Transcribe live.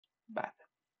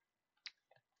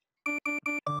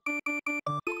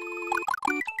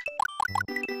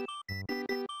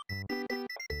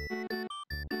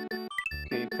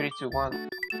2, 1,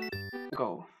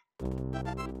 go.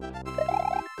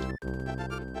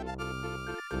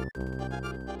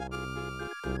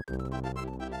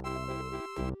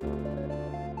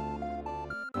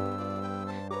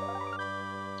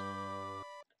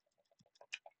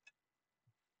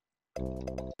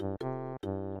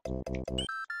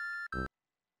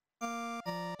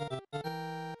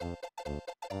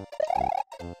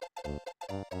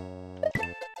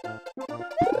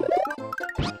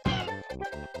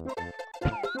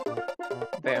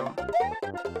 Damn.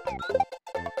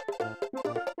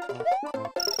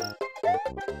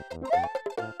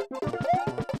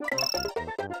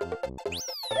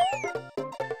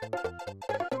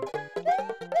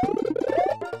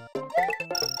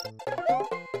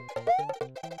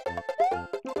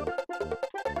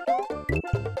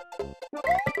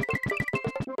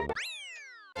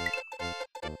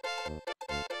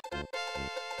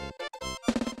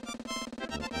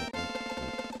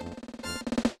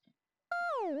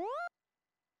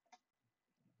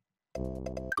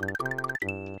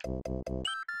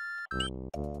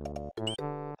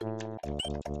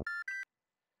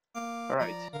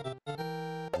 Alright.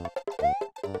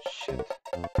 Shit.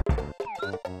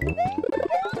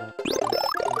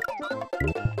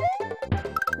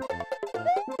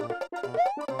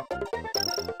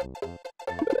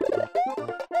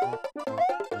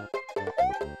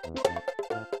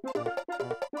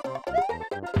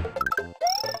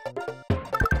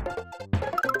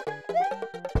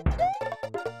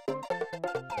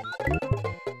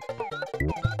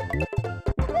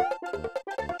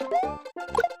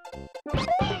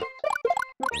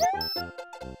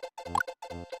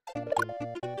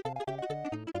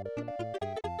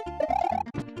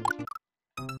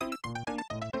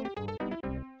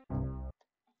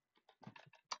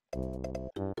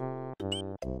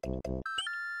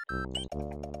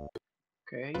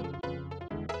 Okay.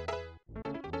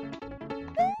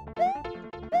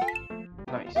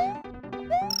 Nice.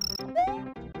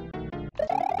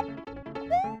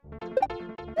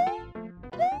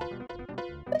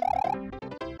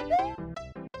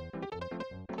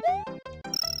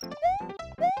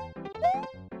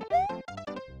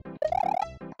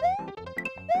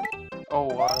 Oh,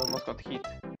 I almost got hit.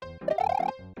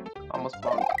 Almost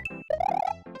bonked.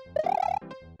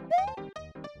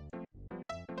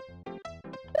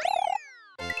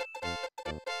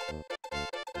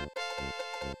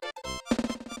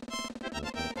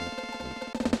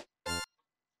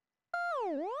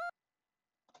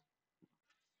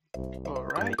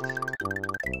 Alright.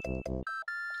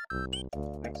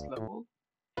 Next level,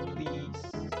 please.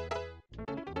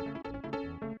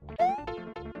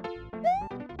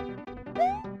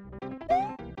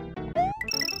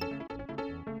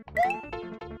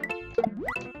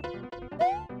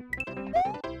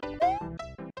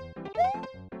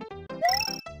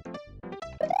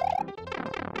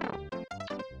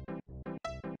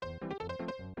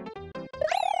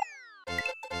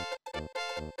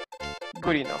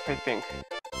 Good enough, I think.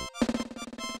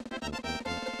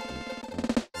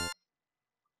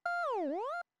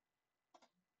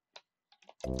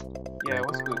 Yeah, it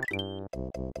was good.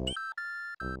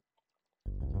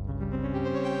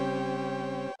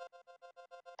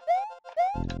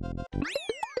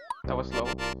 That was low.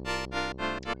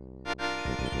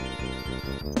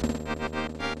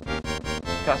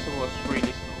 Castle was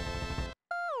really slow.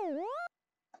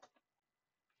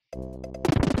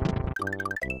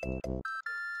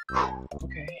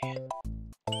 Okay.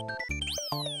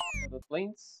 The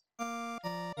planes.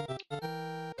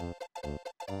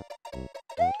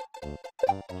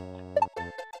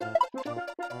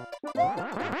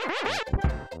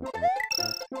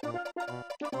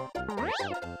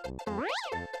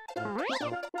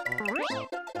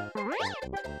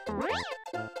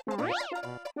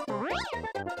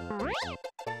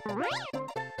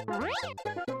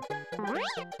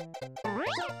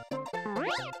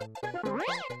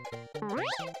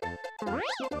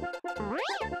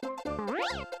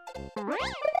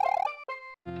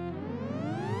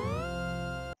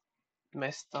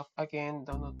 Messed up again,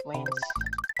 donut planes.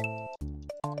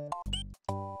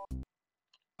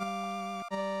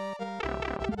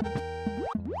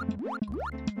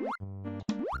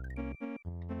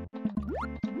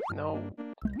 No.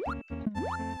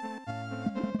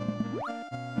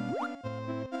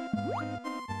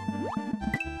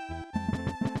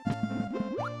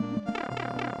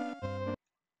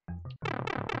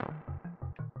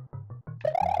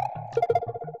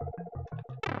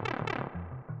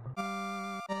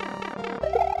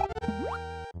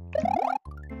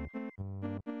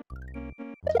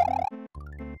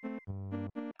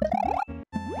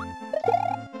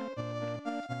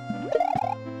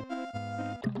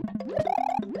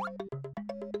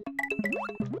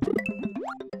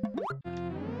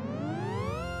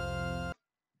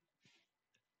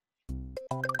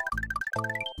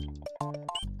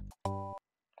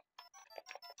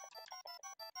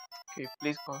 Okay,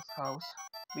 please ghost house,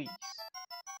 please.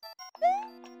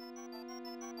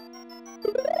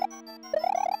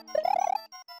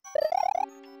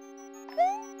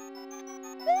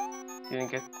 Didn't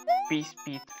get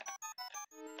P-speed.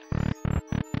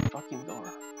 Fucking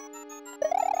door.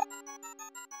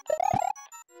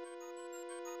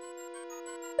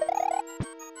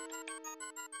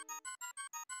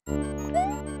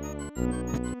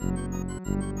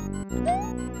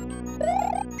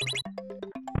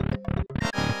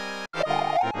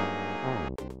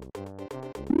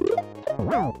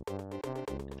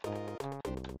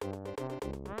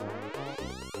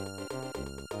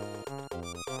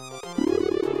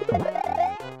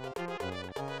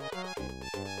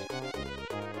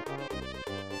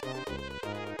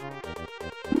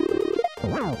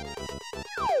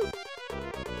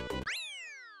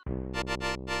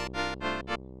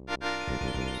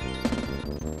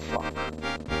 Fuck.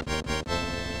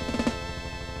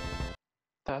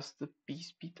 That's the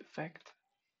P-speed effect.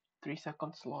 3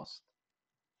 seconds lost.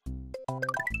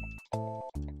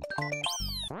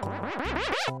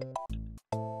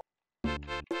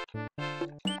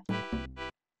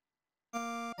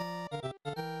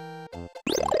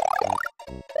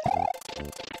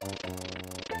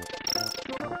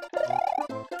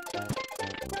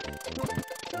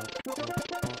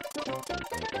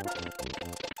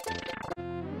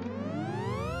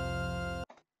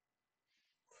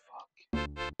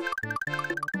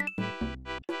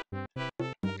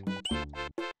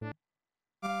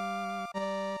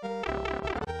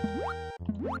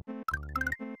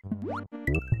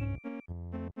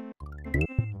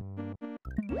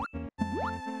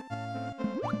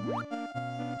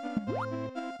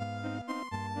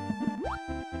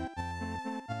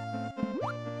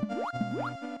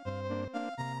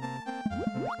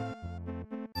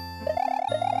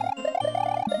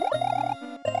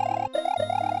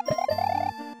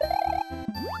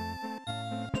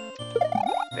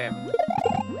 Damn.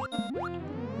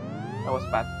 That was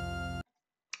bad.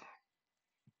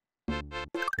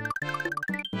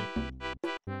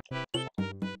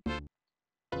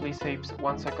 Please save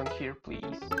 1 second here,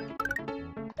 please.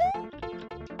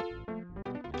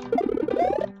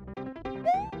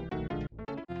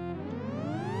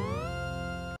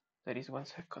 That is 1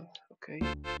 second, okay.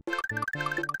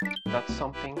 That's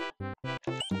something.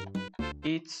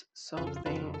 It's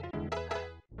something.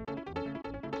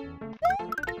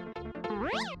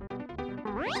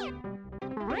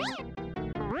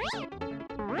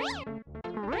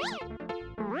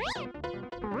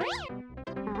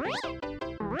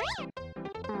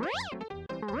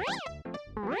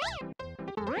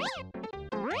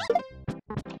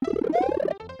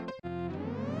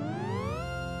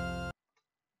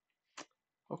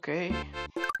 Okay.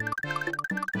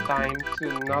 Time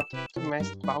to not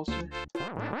mess Bowser.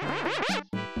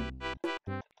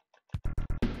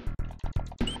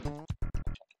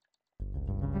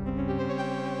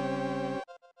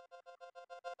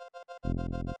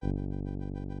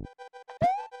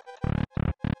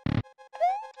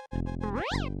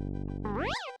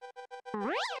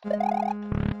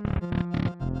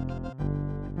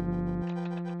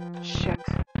 Shit.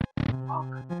 Fuck.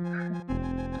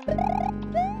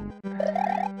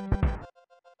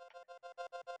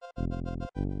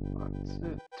 1,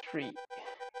 2, 3.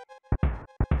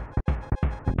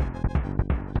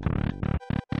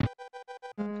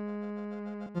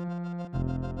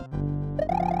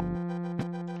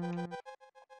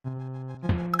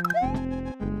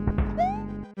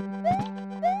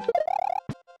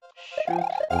 Shoot.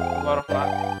 A lot of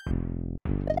luck.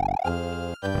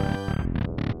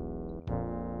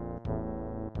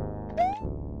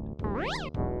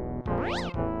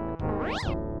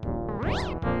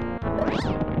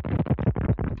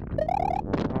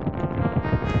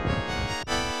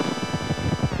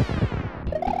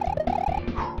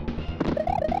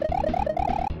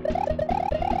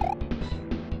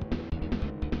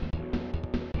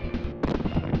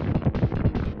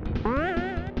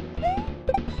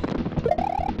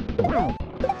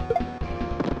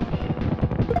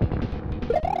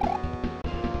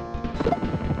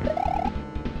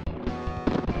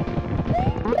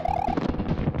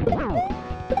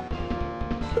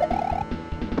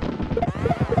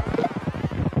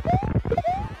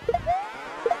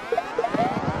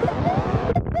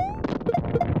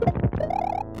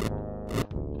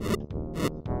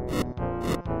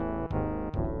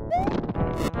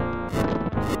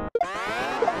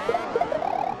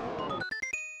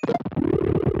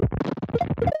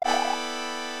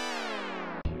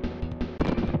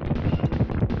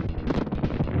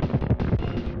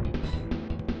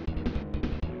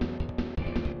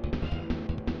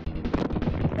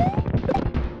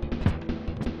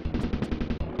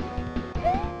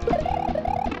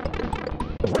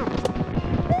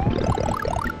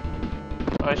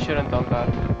 I shouldn't done that.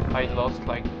 I lost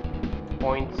like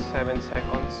 0.7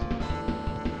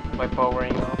 seconds by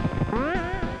powering up.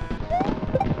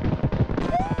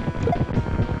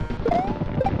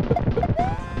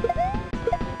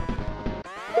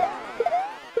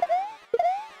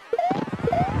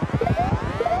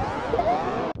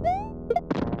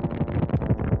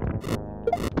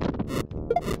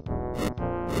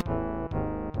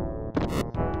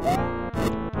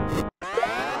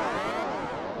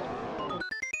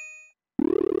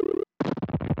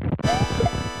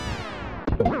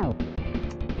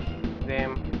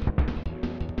 Damn.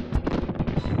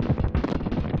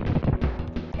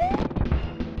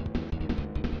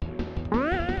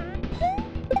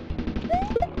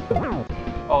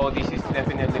 Oh, this is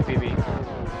definitely PB.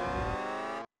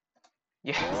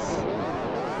 Yes.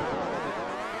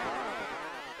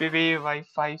 PB by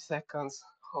 5 seconds.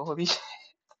 Holy shit.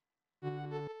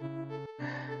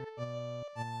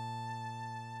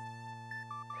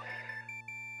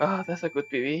 Oh, that's a good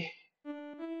PB.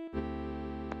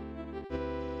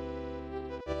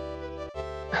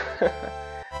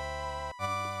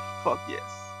 Fuck yes.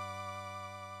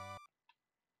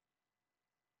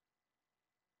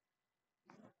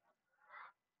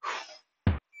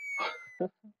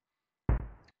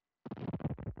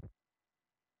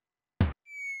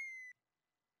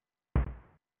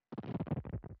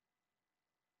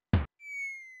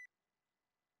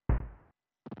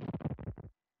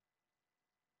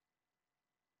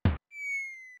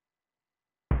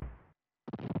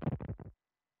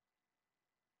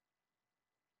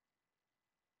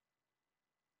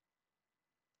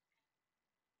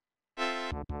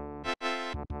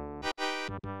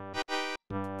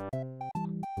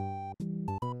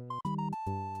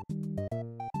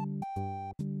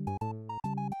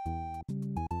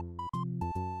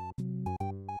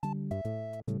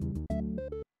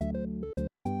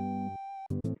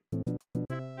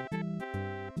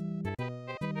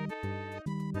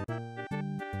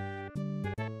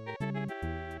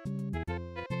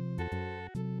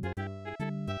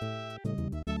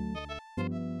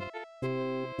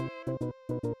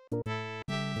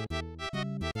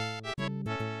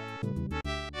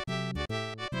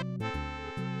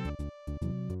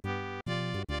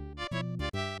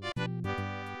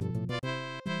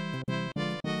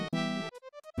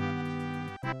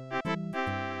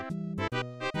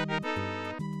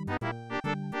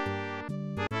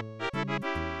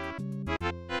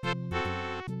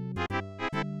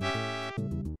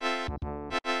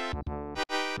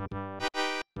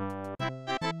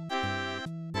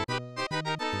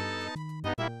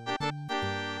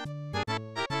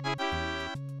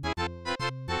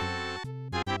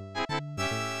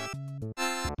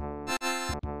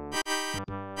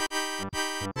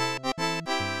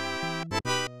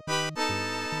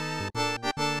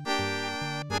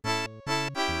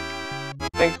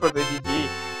 Thanks for the GG.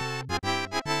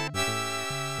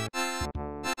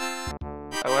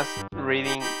 I was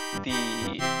reading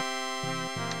the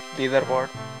leaderboard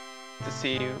to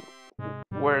see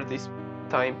where this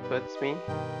time puts me,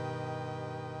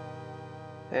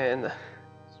 and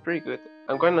it's pretty good.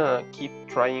 I'm gonna keep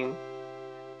trying.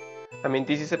 I mean,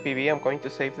 this is a PB, I'm going to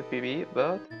save the PB,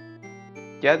 but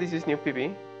yeah, this is new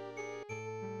PB.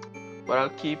 But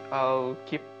I'll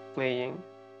keep playing.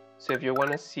 So if you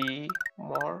wanna see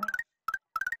more,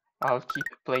 I'll keep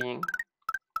playing.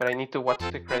 But I need to watch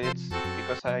the credits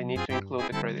because I need to include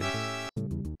the credits.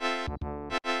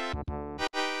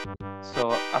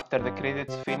 So after the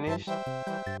credits finish,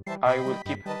 I will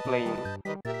keep playing.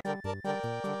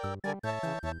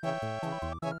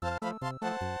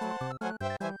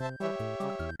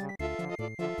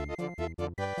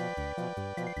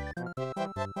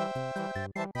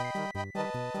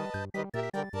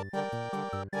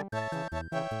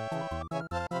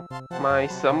 My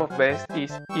sum of best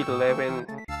is 11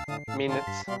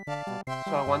 minutes,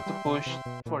 so I want to push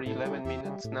for 11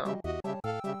 minutes now.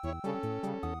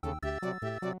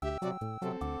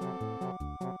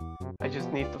 I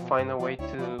just need to find a way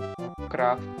to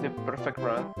craft the perfect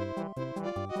run.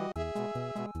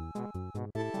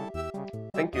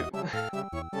 Thank you.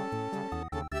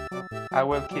 I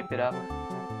will keep it up.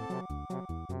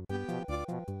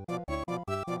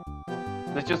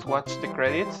 Let's just watch the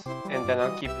credits and then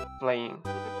I'll keep playing,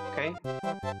 okay?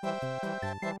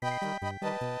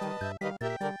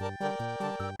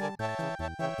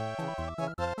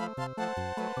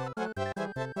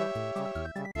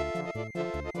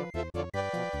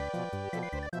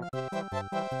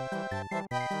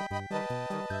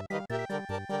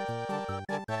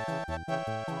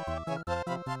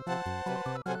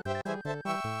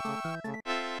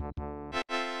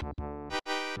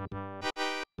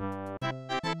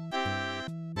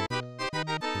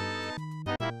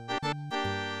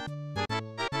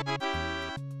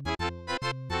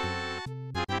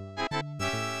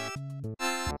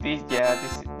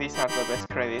 these are the best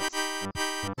credits.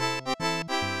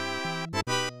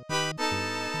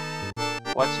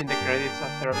 Watching the credits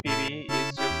after a PB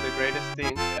is just the greatest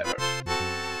thing ever.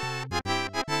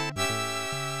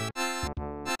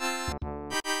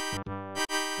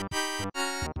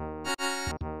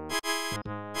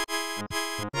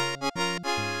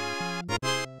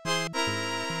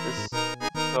 It's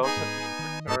so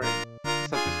satisfactory.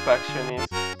 Satisfaction is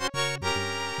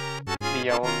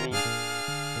beyond me.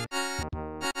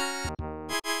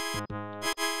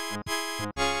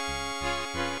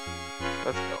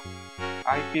 Let's go.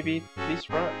 I PB'd this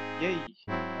run, yay!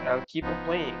 But I'll keep on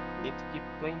playing. Need to keep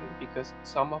playing because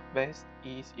sum of best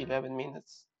is 11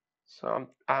 minutes. So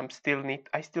I still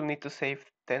need to save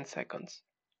 10 seconds.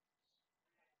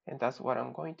 And that's what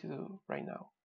I'm going to do right now.